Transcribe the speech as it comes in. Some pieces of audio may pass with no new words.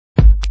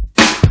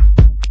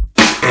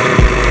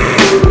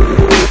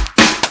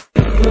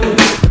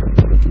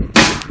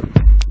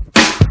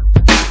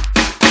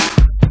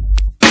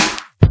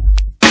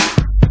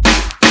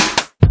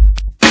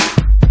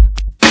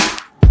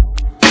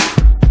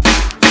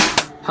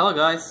Hello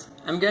guys,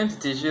 I'm going to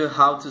teach you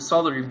how to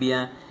solder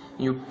via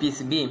your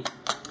PCB.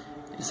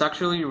 It's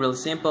actually really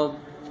simple,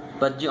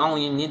 but you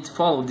only need to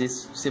follow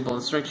these simple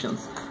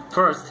instructions.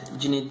 First,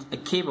 you need a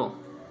cable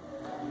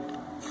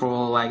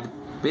for like the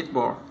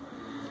breadboard,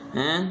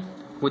 and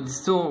with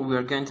this tool we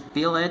are going to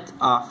peel it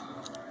off.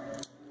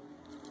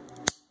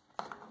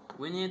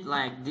 We need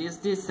like this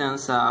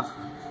distance of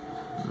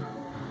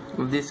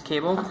this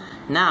cable.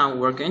 Now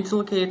we're going to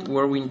locate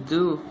where we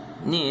do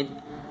need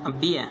a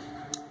via.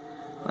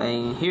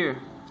 Like here,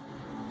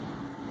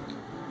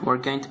 we're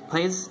going to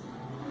place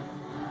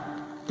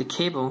the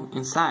cable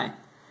inside.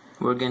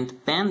 We're going to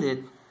bend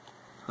it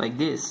like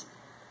this,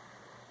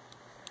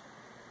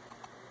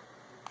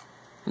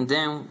 and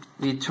then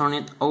we turn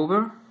it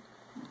over,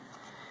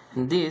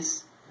 and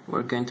this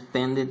we're going to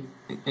bend it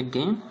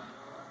again.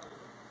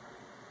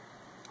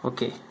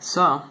 Okay,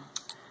 so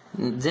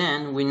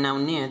then we now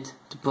need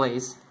to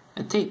place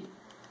a tape,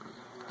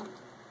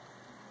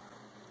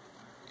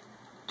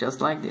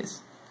 just like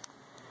this.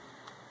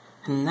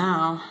 And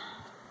now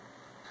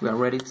we are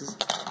ready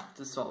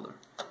to solder.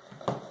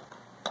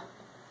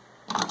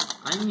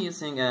 I'm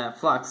using a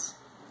Flux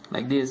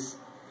like this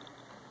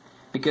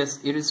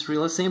because it is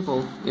really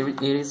simple.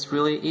 It is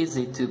really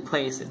easy to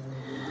place it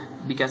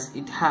because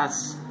it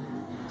has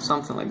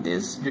something like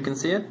this. You can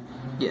see it?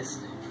 Yes.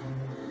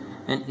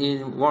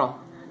 And well,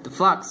 the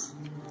Flux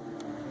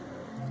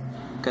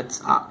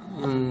cuts up,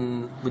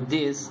 and with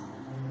this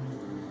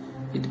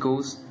it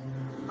goes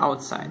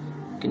outside.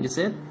 Can you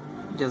see it?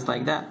 Just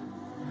like that.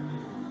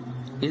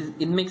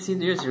 It makes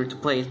it easier to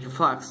place your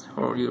flux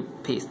or your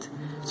paste,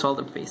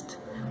 solder paste.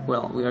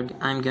 Well,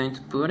 I'm going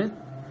to put it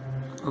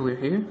over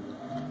here.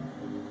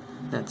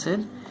 That's it.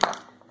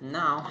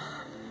 Now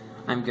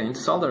I'm going to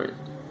solder it.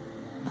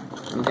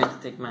 I'm going to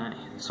take my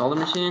solder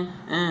machine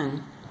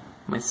and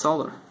my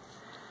solder.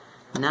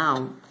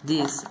 Now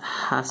this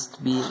has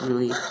to be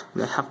we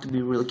have to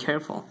be really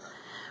careful.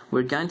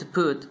 We're going to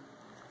put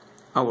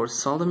our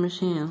solder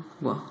machine,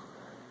 well,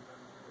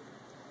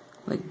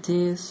 like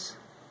this,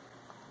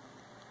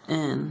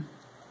 and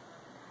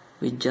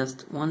with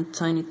just one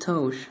tiny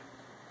touch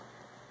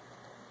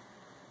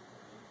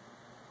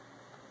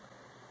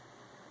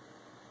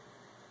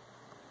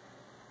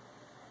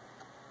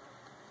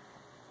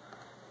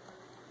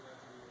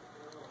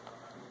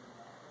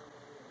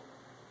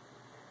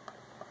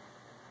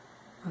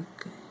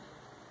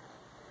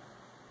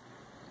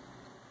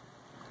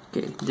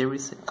okay, there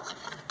is it.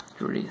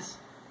 Here it is.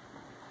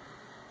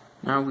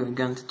 Now we're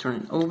going to turn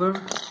it over.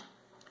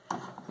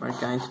 We're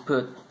going to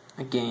put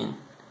again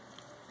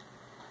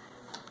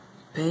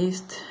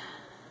paste,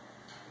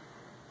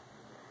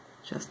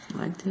 just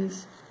like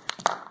this,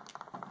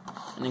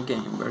 and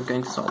again we're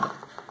going to solder.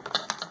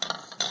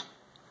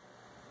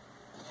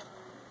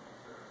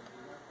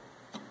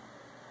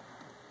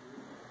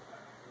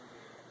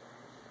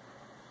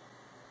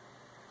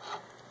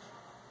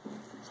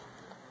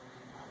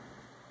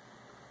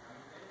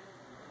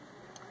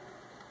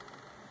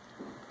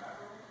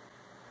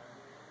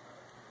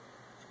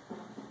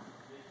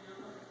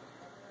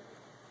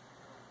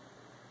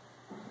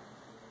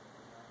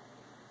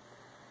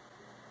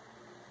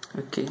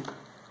 Okay,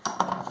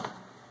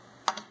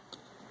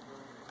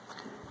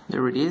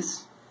 there it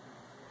is.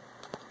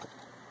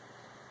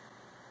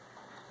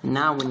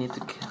 Now we need to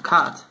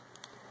cut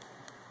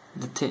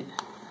the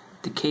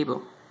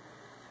cable.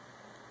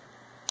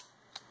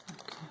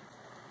 Okay,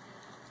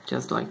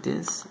 just like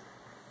this.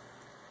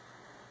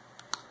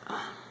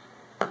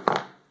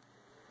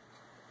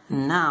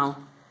 Now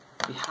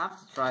we have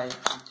to try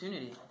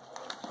continuity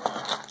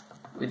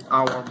with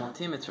our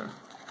multimeter.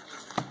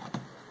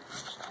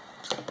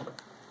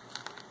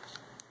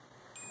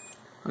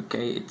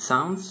 Okay, it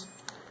sounds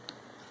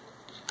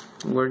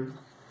weird,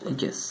 I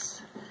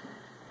guess.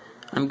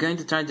 I'm going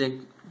to try the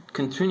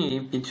continuity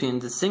between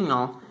the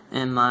signal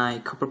and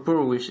my copper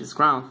pole, which is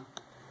ground.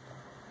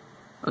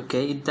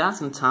 Okay, it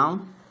doesn't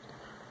sound,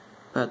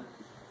 but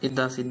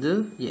does it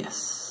do?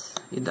 Yes,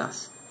 it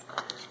does.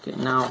 Okay,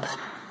 now,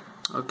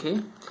 okay,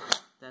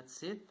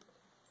 that's it.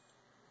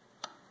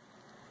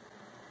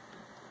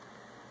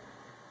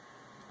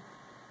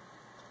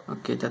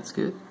 Okay, that's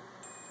good.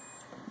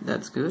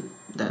 That's good.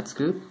 That's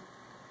good.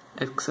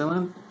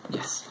 Excellent.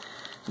 Yes,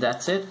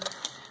 that's it.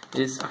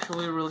 It's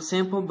actually really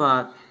simple,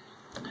 but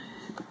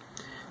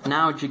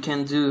now you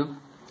can do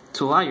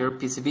 2-layer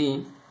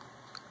PCB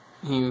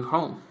in your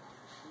home.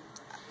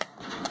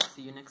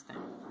 See you next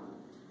time.